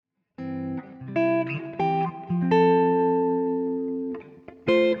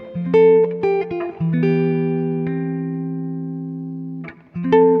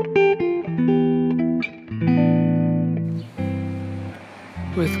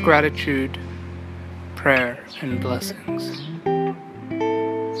Gratitude, prayer, and blessings.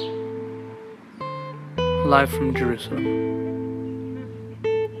 Live from Jerusalem.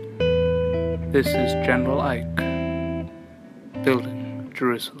 This is General Ike, building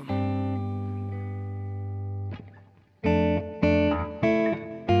Jerusalem.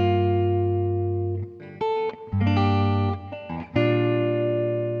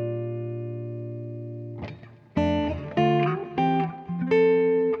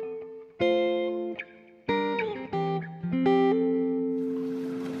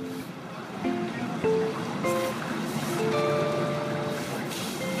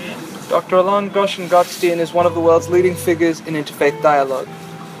 Dr. Alon Goshen-Gottstein is one of the world's leading figures in interfaith dialogue.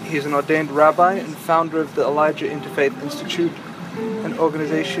 He is an ordained rabbi and founder of the Elijah Interfaith Institute, an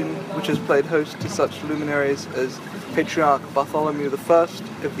organization which has played host to such luminaries as Patriarch Bartholomew I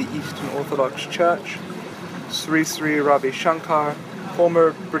of the Eastern Orthodox Church, Sri Sri Ravi Shankar,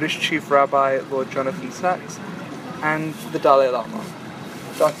 former British Chief Rabbi Lord Jonathan Sacks, and the Dalai Lama.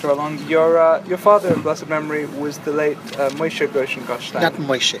 Dr. Alon, your father in blessed memory was the late Elijah Goshen-Gottstein. Not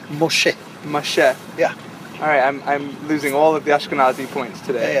Moshe. Moshe. Yeah. All right, I'm losing all of the Ashkenazi points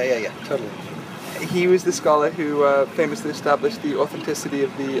today. Yeah, totally. He was the scholar who famously established the authenticity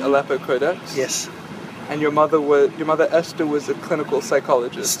of the Aleppo Codex. Yes. And your mother Esther was a clinical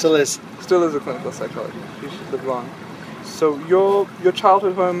psychologist. Still is a clinical psychologist. She should live long. So your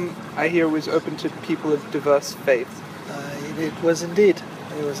childhood home, I hear, was open to people of diverse faiths. It was indeed.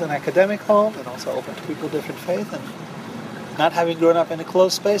 It was an academic home and also open to people of different faith, and not having grown up in a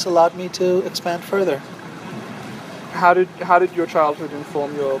closed space allowed me to expand further. How did your childhood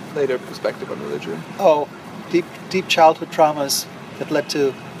inform your later perspective on religion? Oh, deep childhood traumas that led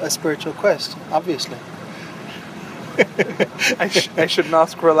to a spiritual quest, obviously. I shouldn't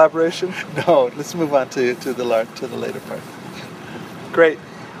ask for elaboration? No, let's move on to the later part. Great.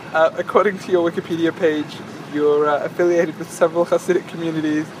 According to your Wikipedia page, you're affiliated with several Hasidic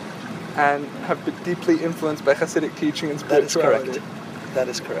communities and have been deeply influenced by Hasidic teaching and spirituality. That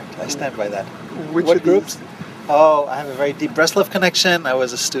is correct. I stand by that. What groups? Oh, I have a very deep Breslov connection. I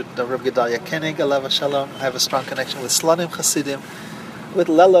was a student of Rabbi Gedalia Koenig, Alav Shalom. I have a strong connection with Slonim Hasidim, with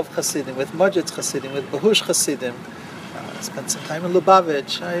Lelov Hasidim, with Mojitz Hasidim, with Bahush Hasidim. I spent some time in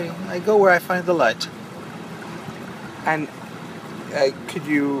Lubavitch. I go where I find the light. And could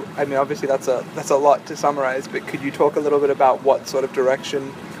you, obviously that's a lot to summarize, but could you talk a little bit about what sort of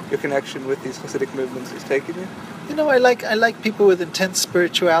direction your connection with these Hasidic movements has taken you? I like people with intense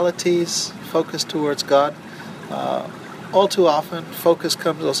spiritualities, focused towards God. All too often, focus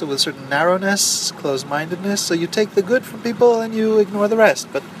comes also with certain narrowness, closed-mindedness, so you take the good from people and you ignore the rest.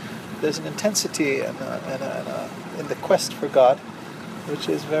 But there's an intensity in the quest for God, which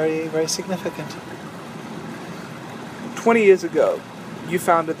is very, very significant. 20 years ago, you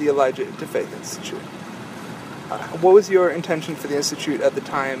founded the Elijah Interfaith Institute. What was your intention for the Institute at the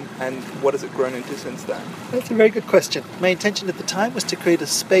time, and what has it grown into since then? That's a very good question. My intention at the time was to create a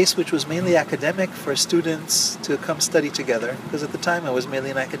space which was mainly academic for students to come study together, because at the time I was mainly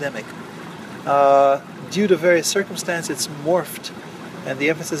an academic. Due to various circumstances, it's morphed, and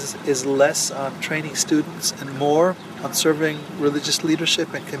the emphasis is less on training students and more on serving religious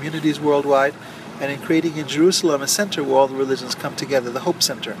leadership and communities worldwide, and in creating in Jerusalem a center where all the religions come together, the Hope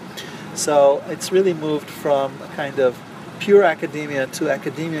Center. So it's really moved from a kind of pure academia to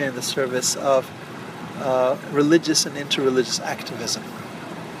academia in the service of religious and interreligious activism.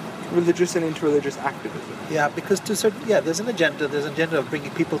 Religious and interreligious activism? Yeah, because there's an agenda. There's an agenda of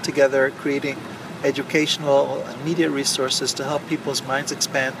bringing people together, creating educational and media resources to help people's minds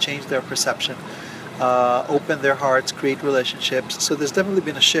expand, change their perception, open their hearts, create relationships. So there's definitely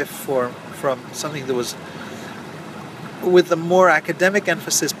been a shift from something that was with a more academic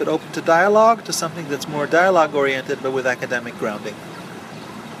emphasis but open to dialogue to something that's more dialogue-oriented but with academic grounding.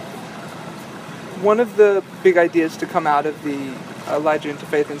 One of the big ideas to come out of the Elijah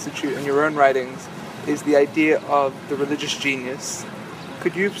Interfaith Institute and your own writings is the idea of the religious genius.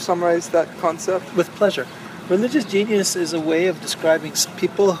 Could you summarize that concept? With pleasure. Religious genius is a way of describing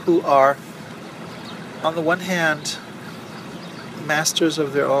people who are, on the one hand, masters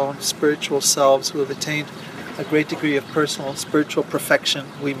of their own spiritual selves, who have attained a great degree of personal spiritual perfection.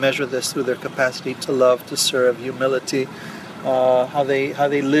 We measure this through their capacity to love, to serve, humility, how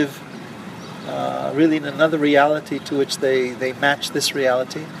they live really in another reality to which they match this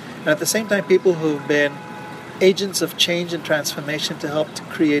reality. And at the same time, people who've been agents of change and transformation to help to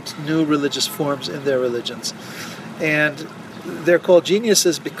create new religious forms in their religions. And they're called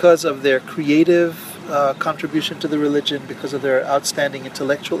geniuses because of their creative contribution to the religion, because of their outstanding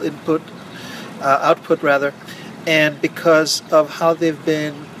intellectual output, and because of how they've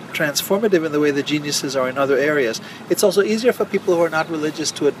been transformative in the way the geniuses are in other areas. It's also easier for people who are not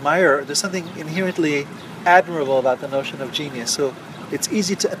religious to admire. There's something inherently admirable about the notion of genius. So it's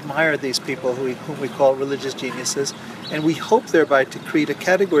easy to admire these people whom we call religious geniuses, and we hope thereby to create a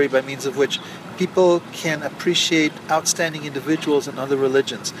category by means of which people can appreciate outstanding individuals in other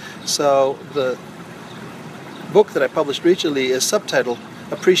religions. So the book that I published recently is subtitled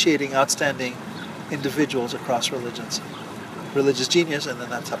Appreciating Outstanding Individuals Across Religions. Religious Genius, and then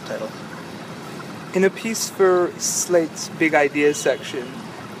that subtitle. In a piece for Slate's Big Ideas section,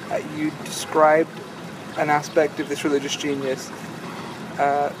 you described an aspect of this religious genius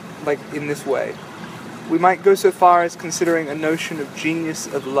like in this way. We might go so far as considering a notion of genius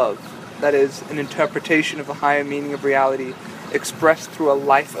of love, that is, an interpretation of the higher meaning of reality expressed through a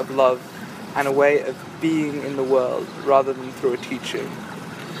life of love and a way of being in the world rather than through a teaching.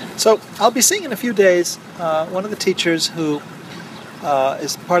 So I'll be seeing in a few days one of the teachers who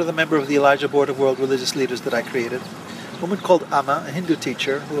is part of the member of the Elijah Board of World Religious Leaders that I created, a woman called Amma, a Hindu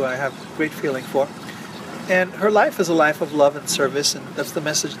teacher who I have great feeling for. And her life is a life of love and service, and that's the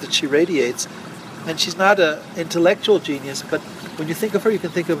message that she radiates. And she's not an intellectual genius, but when you think of her, you can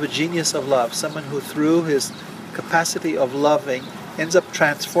think of a genius of love, someone who through his capacity of loving ends up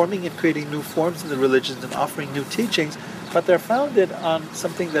transforming and creating new forms in the religions and offering new teachings, but they're founded on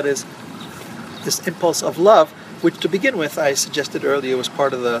something that is this impulse of love, which to begin with, I suggested earlier, was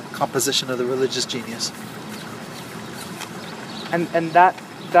part of the composition of the religious genius. And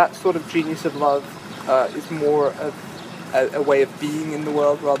that sort of genius of love is more of a way of being in the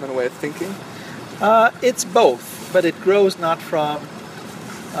world rather than a way of thinking? It's both, but it grows not from...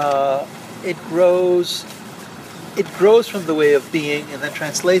 It grows from the way of being and then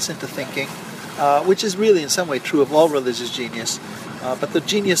translates into thinking, which is really in some way true of all religious genius. But the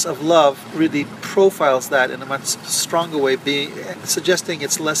genius of love really profiles that in a much stronger way, suggesting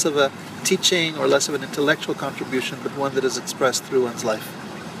it's less of a teaching or less of an intellectual contribution, but one that is expressed through one's life.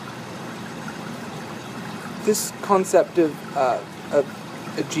 This concept of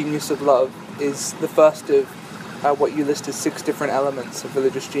a genius of love is the first of what you list as 6 different elements of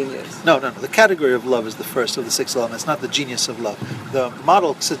religious genius. No. The category of love is the first of the 6 elements, not the genius of love. The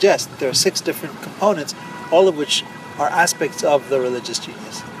model suggests that there are 6 different components, all of which are aspects of the religious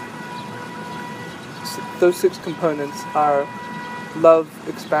genius. So those 6 components are love,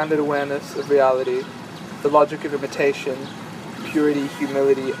 expanded awareness of reality, the logic of imitation, purity,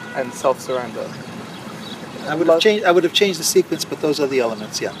 humility, and self-surrender. I would have changed the sequence, but those are the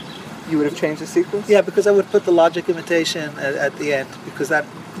elements, yeah. You would have changed the sequence? Yeah, because I would put the logic imitation at the end, because that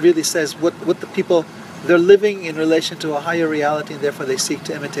really says what the people, they're living in relation to a higher reality, and therefore they seek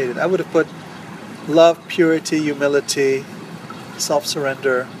to imitate it. I would have put love, purity, humility,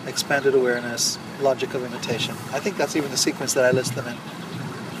 self-surrender, expanded awareness, logic of imitation. I think that's even the sequence that I list them in.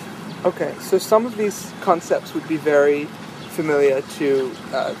 Okay, so some of these concepts would be very familiar to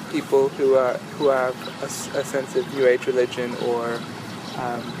people who have a sense of New Age religion or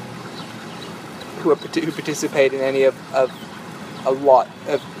who participate in any of a lot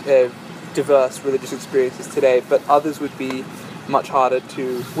of diverse religious experiences today, but others would be much harder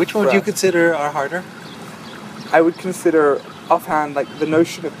to... Which one do you consider are harder? I would consider offhand, like, the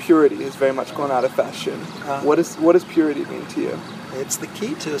notion of purity is very much gone out of fashion. What does purity mean to you? It's the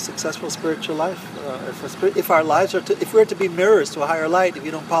key to a successful spiritual life. If our lives are if we're to be mirrors to a higher light, if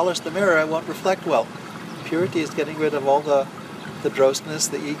you don't polish the mirror, it won't reflect well. Purity is getting rid of all the drossness,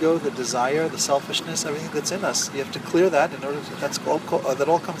 the ego, the desire, the selfishness, everything that's in us. You have to clear that in order to, that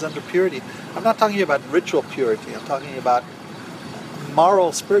all comes under purity. I'm not talking about ritual purity. I'm talking about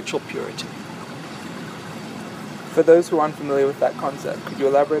moral, spiritual purity. For those who are unfamiliar with that concept, could you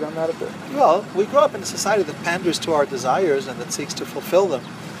elaborate on that a bit? Well, we grow up in a society that panders to our desires and that seeks to fulfill them,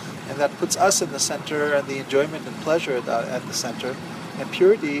 and that puts us in the center and the enjoyment and pleasure at the center. And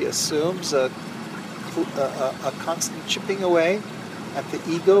purity assumes a constant chipping away at the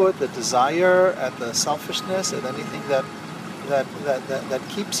ego, at the desire, at the selfishness, at anything that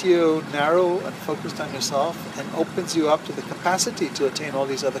keeps you narrow and focused on yourself and opens you up to the capacity to attain all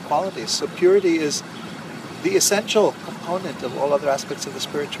these other qualities. So purity is the essential component of all other aspects of the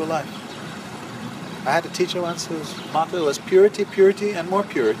spiritual life. I had a teacher once whose motto was purity, purity, and more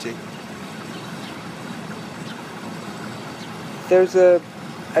purity. There's a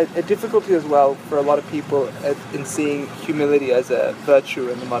difficulty as well for a lot of people in seeing humility as a virtue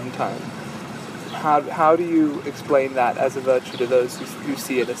in the modern time. How do you explain that as a virtue to those who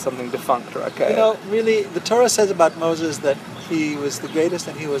see it as something defunct or archaic? You know, really, the Torah says about Moses that he was the greatest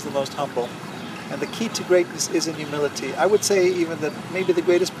and he was the most humble. And the key to greatness is in humility. I would say even that maybe the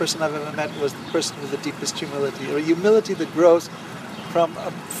greatest person I've ever met was the person with the deepest humility, or humility that grows from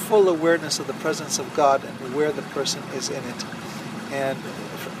a full awareness of the presence of God and where the person is in it. And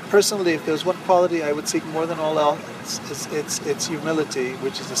personally, if there's one quality I would seek more than all else, it's humility,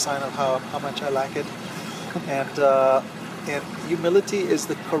 which is a sign of how much I lack it. And humility is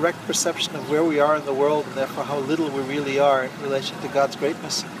the correct perception of where we are in the world, and therefore how little we really are in relation to God's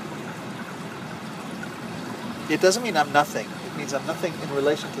greatness. It doesn't mean I'm nothing. It means I'm nothing in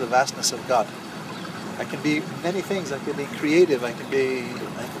relation to the vastness of God. I can be many things. I can be creative. I can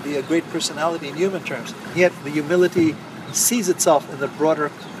be a great personality in human terms. Yet the humility sees itself in the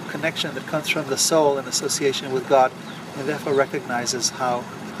broader connection that comes from the soul in association with God, and therefore recognizes how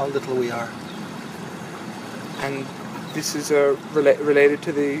little we are. And this is related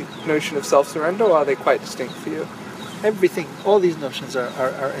to the notion of self-surrender, or are they quite distinct for you? Everything, all these notions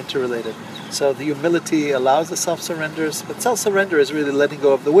are interrelated. So the humility allows the self-surrenders, but self-surrender is really letting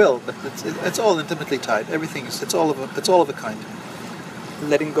go of the will. But it's all intimately tied. Everything is it's all of a kind.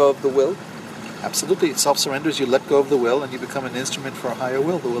 Letting go of the will? Absolutely. Self-surrender is you let go of the will and you become an instrument for a higher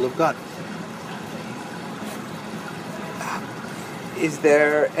will, the will of God. Is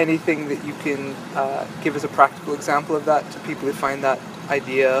there anything that you can give as a practical example of that to people who find that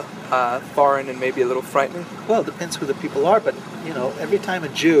idea foreign and maybe a little frightening? Well, it depends who the people are, but every time a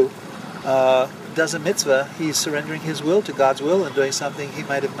Jew does a mitzvah, he's surrendering his will to God's will and doing something he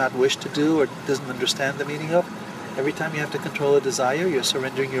might have not wished to do or doesn't understand the meaning of. Every time you have to control a desire, you're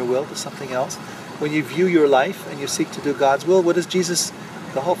surrendering your will to something else. When you view your life and you seek to do God's will, what does Jesus,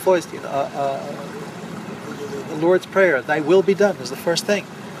 the whole voice, the Lord's Prayer, thy will be done, is the first thing.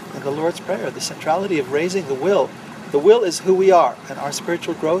 In the Lord's Prayer, the centrality of raising the will is who we are, and our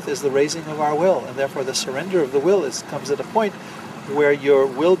spiritual growth is the raising of our will, and therefore the surrender of the will comes at a point where your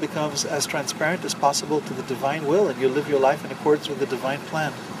will becomes as transparent as possible to the divine will, and you live your life in accordance with the divine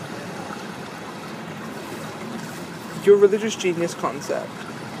plan. Your religious genius concept,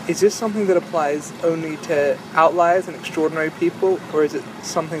 is this something that applies only to outliers and extraordinary people, or is it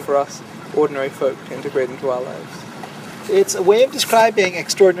something for us ordinary folk to integrate into our lives? It's a way of describing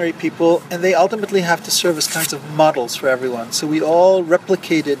extraordinary people, and they ultimately have to serve as kinds of models for everyone. So we all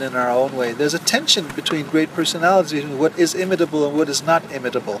replicate it in our own way. There's a tension between great personalities and what is imitable and what is not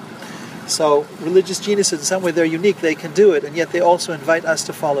imitable. So religious geniuses, in some way, they're unique. They can do it, and yet they also invite us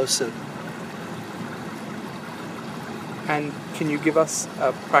to follow suit. And can you give us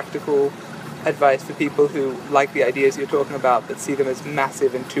practical advice for people who like the ideas you're talking about but see them as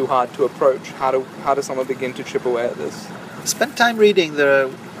massive and too hard to approach? How does someone begin to chip away at this? Spend time reading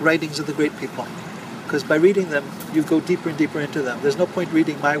the writings of the great people, because by reading them you go deeper and deeper into them. There's no point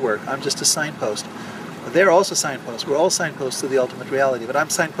reading my work. I'm just a signpost. They're also signposts. We're all signposts to the ultimate reality, but I'm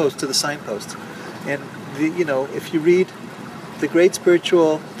signpost to the signposts. And if you read the great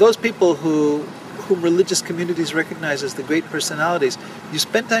spiritual, those people whom religious communities recognize as the great personalities, you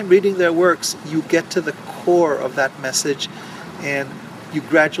spend time reading their works, you get to the core of that message, and you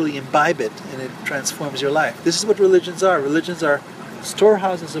gradually imbibe it, and it transforms your life. This is what religions are. Religions are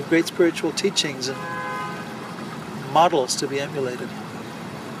storehouses of great spiritual teachings and models to be emulated.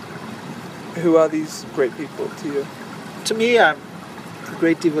 Who are these great people to you? To me, I'm a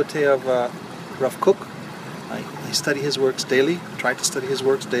great devotee of Rav Kook. I study his works daily, try to study his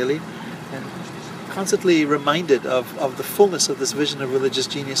works daily, and constantly reminded of the fullness of this vision of religious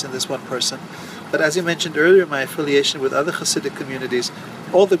genius in this one person. But as you mentioned earlier, my affiliation with other Hasidic communities,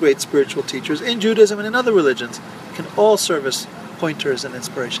 all the great spiritual teachers in Judaism and in other religions can all serve as pointers and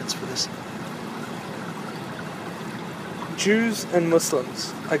inspirations for this. Jews and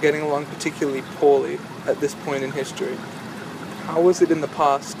Muslims are getting along particularly poorly at this point in history. How was it in the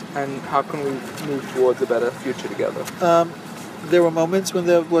past, and how can we move towards a better future together? There were moments when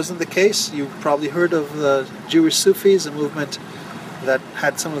that wasn't the case. You've probably heard of the Jewish Sufis, a movement that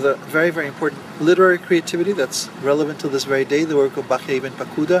had some of the very, very important literary creativity that's relevant to this very day. The work of Bachya ibn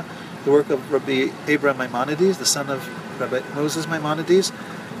Pakuda, the work of Rabbi Abraham Maimonides, the son of Rabbi Moses Maimonides,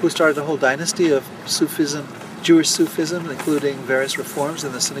 who started a whole dynasty of Sufism, Jewish Sufism, including various reforms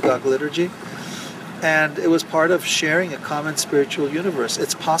in the synagogue liturgy. And it was part of sharing a common spiritual universe.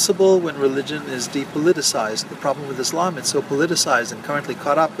 It's possible when religion is depoliticized. The problem with Islam, it's so politicized and currently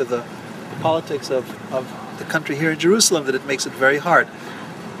caught up with the politics of the country here in Jerusalem that it makes it very hard.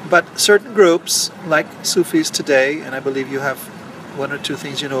 But certain groups, like Sufis today, and I believe you have one or two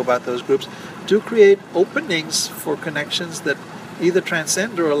things you know about those groups, do create openings for connections that either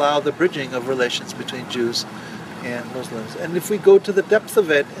transcend or allow the bridging of relations between Jews and Muslims. And if we go to the depth of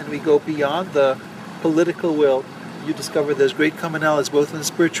it and we go beyond the political will, you discover there's great commonalities both in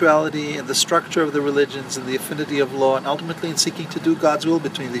spirituality and the structure of the religions and the affinity of law, and ultimately in seeking to do God's will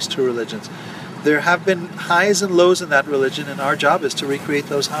between these two religions. there have been highs and lows in that religion, and our job is to recreate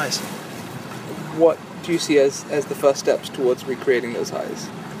those highs. What do you see as the first steps towards recreating those highs?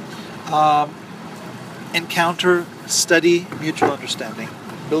 Encounter, study, mutual understanding,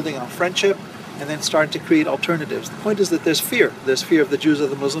 building on friendship, and then starting to create alternatives. The point is that there's fear. There's fear of the Jews of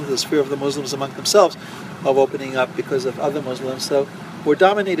the Muslims, there's fear of the Muslims among themselves of opening up because of other Muslims. So we're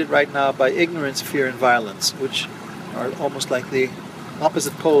dominated right now by ignorance, fear, and violence, which are almost like the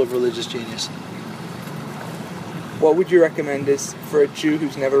opposite pole of religious genius. What would you recommend is, for a Jew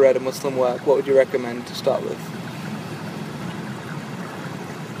who's never read a Muslim work, what would you recommend to start with?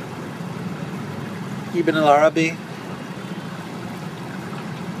 Ibn al-Arabi.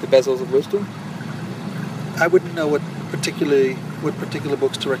 The Bezels of Wisdom? I wouldn't know what particular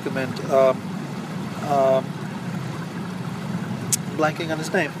books to recommend. Blanking on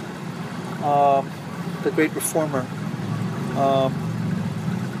his name. The great reformer.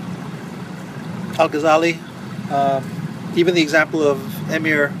 Al-Ghazali. Even the example of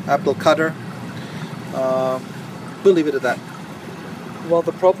Emir Abdul Qadir. We'll leave it at that. While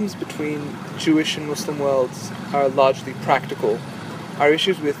the problems between Jewish and Muslim worlds are largely practical, our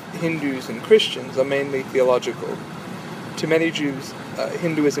issues with Hindus and Christians are mainly theological. To many Jews,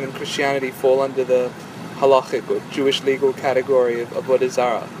 Hinduism and Christianity fall under the halachic or Jewish legal category of avodah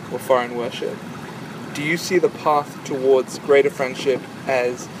zarah, or foreign worship. Do you see the path towards greater friendship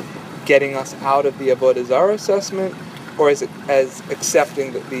as getting us out of the avodah zarah assessment, or is it as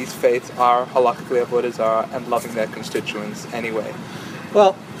accepting that these faiths are halakhically avodah zarah and loving their constituents anyway?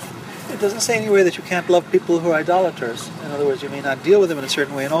 Well, it doesn't say anywhere that you can't love people who are idolaters. In other words, you may not deal with them in a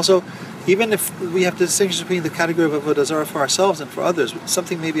certain way. And also, even if we have to distinguish between the category of avodah zarah for ourselves and for others,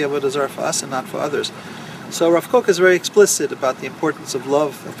 something may be avodah zarah for us and not for others. So Rav Kook is very explicit about the importance of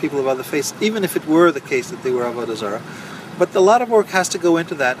love of people of other faiths, even if it were the case that they were avodah zarah. But a lot of work has to go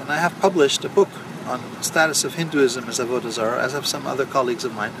into that, and I have published a book on the status of Hinduism as avodah zarah, as have some other colleagues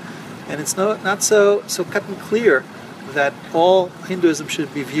of mine. And it's not so cut and clear that all Hinduism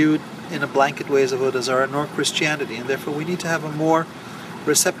should be viewed in a blanket way as avodah zarah, nor Christianity, and therefore we need to have a more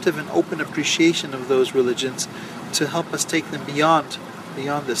receptive and open appreciation of those religions to help us take them beyond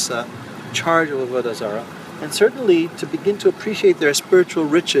this charge of avodah zarah, and certainly to begin to appreciate their spiritual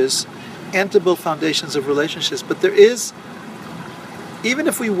riches and to build foundations of relationships. But there is, even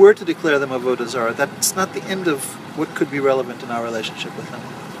if we were to declare them avodah zarah, that's not the end of what could be relevant in our relationship with them.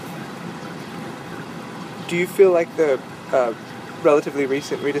 Do you feel like the relatively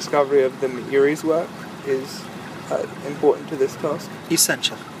recent rediscovery of the Meiri's work is important to this task?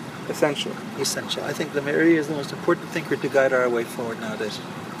 Essential. Essential. I think the Meiri is the most important thinker to guide our way forward nowadays.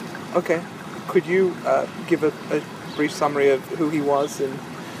 Okay. Could you give a brief summary of who he was? And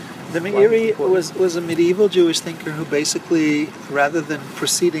the Meiri was a medieval Jewish thinker who basically, rather than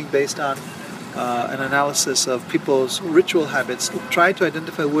proceeding based on an analysis of people's ritual habits, tried to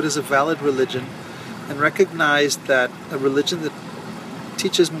identify what is a valid religion and recognized that a religion that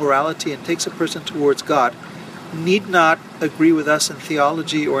teaches morality and takes a person towards God need not agree with us in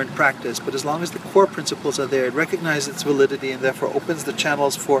theology or in practice, but as long as the core principles are there, it recognizes its validity and therefore opens the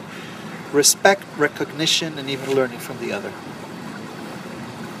channels for respect, recognition, and even learning from the other.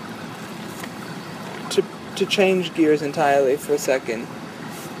 To change gears entirely for a second,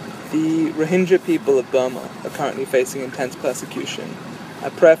 the Rohingya people of Burma are currently facing intense persecution.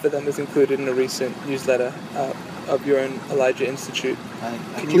 A prayer for them was included in a recent newsletter of your own Elijah Institute.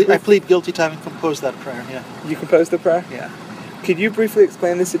 I plead guilty to having composed that prayer, yeah. You composed the prayer? Yeah. Could you briefly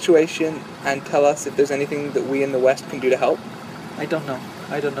explain the situation and tell us if there's anything that we in the West can do to help? I don't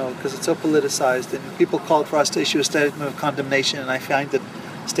know, because it's so politicized, and people called for us to issue a statement of condemnation, and I find that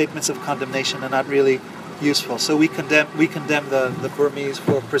statements of condemnation are not really useful. So we condemn the Burmese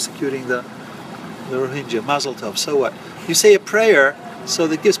for persecuting the Rohingya. Mazel tov. So what? You say a prayer, so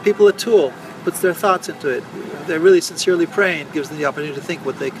that gives people a tool, puts their thoughts into it. If they're really sincerely praying, it gives them the opportunity to think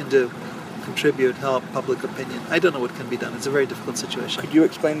what they can do, contribute, help, public opinion. I don't know what can be done. It's a very difficult situation. Could you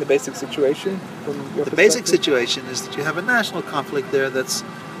explain the basic situation from your perspective? The basic situation is that you have a national conflict there that's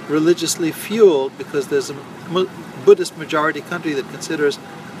religiously fueled because there's a Buddhist majority country that considers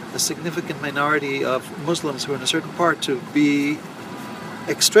a significant minority of Muslims who are in a certain part to be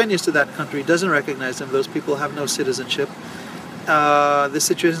extraneous to that country, doesn't recognize them. Those people have no citizenship. This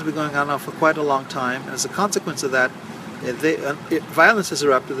situation has been going on now for quite a long time, and as a consequence of that, violence has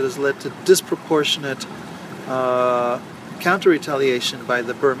erupted that has led to disproportionate counter-retaliation by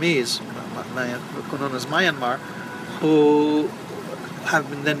the Burmese, known as Myanmar, who have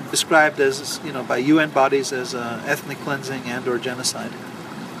been then described as, by UN bodies as ethnic cleansing and or genocide.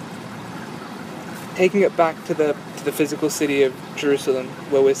 Taking it back to the physical city of Jerusalem,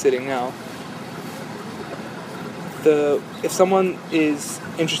 where we're sitting now, if someone is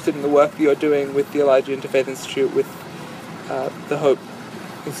interested in the work that you're doing with the Elijah Interfaith Institute, with the Hope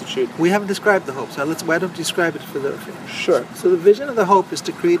Institute. We haven't described the Hope, so why don't you describe it for the... Sure. So the vision of the Hope is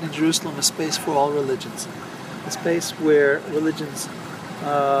to create in Jerusalem a space for all religions. A space where religions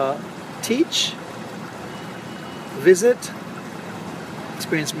teach, visit,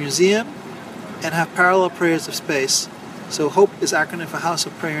 experience museum, and have parallel prayers of space. So Hope is acronym for House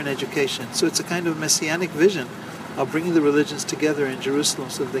of Prayer and Education. So it's a kind of messianic vision of bringing the religions together in Jerusalem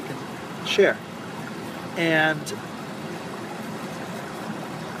so that they can share. And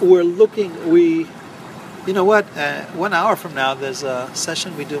we're looking, you know what, 1 hour from now there's a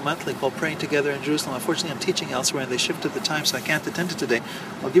session we do monthly called Praying Together in Jerusalem. Unfortunately I'm teaching elsewhere and they shifted the time so I can't attend it today.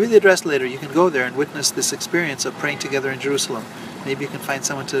 I'll give you the address later. You can go there and witness this experience of praying together in Jerusalem. Maybe you can find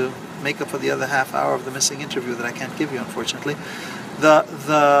someone to make up for the other half hour of the missing interview that I can't give you, unfortunately.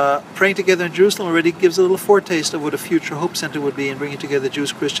 The Praying Together in Jerusalem already gives a little foretaste of what a future Hope Center would be in bringing together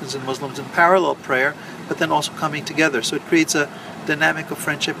Jews, Christians, and Muslims in parallel prayer, but then also coming together. So it creates a dynamic of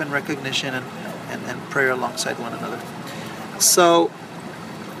friendship and recognition and prayer alongside one another. So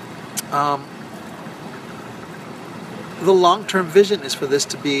the long-term vision is for this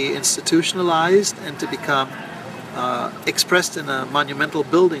to be institutionalized and to become expressed in a monumental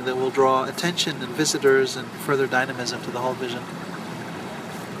building that will draw attention and visitors and further dynamism to the whole vision.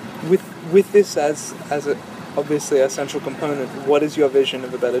 With this as obviously a central component, what is your vision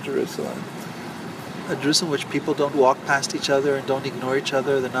of a better Jerusalem? A Jerusalem in which people don't walk past each other and don't ignore each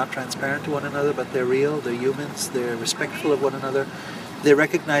other. They're not transparent to one another, but they're real, they're humans, they're respectful of one another. They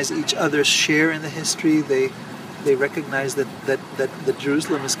recognize each other's share in the history. They recognize that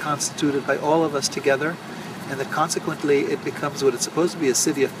Jerusalem is constituted by all of us together, and that consequently it becomes what it's supposed to be, a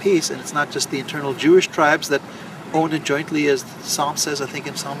city of peace, and it's not just the internal Jewish tribes that own it jointly, as the Psalm says, I think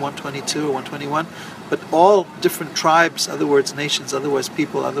in Psalm 122 or 121, but all different tribes, other words nations, other words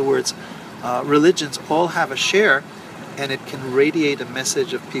people, other words religions, all have a share, and it can radiate a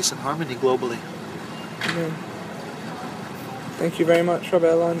message of peace and harmony globally. Amen. Thank you very much, Rabbi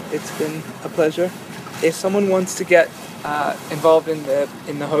Alon. It's been a pleasure. If someone wants to get involved in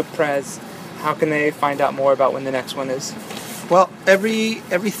the Hope Prayers, how can they find out more about when the next one is? Well, every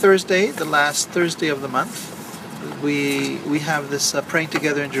Thursday, the last Thursday of the month, we have this Praying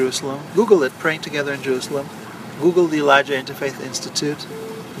Together in Jerusalem. Google it, Praying Together in Jerusalem. Google the Elijah Interfaith Institute.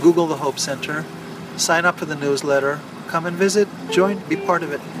 Google the Hope Center. Sign up for the newsletter. Come and visit. Join. Be part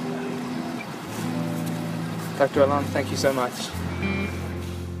of it. Dr. Alon, thank you so much.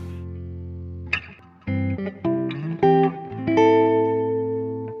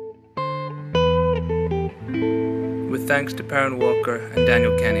 With thanks to Perrin Walker and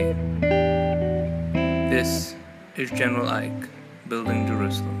Daniel Kenny. This is General Ike, Building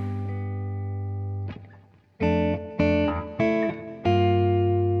Jerusalem.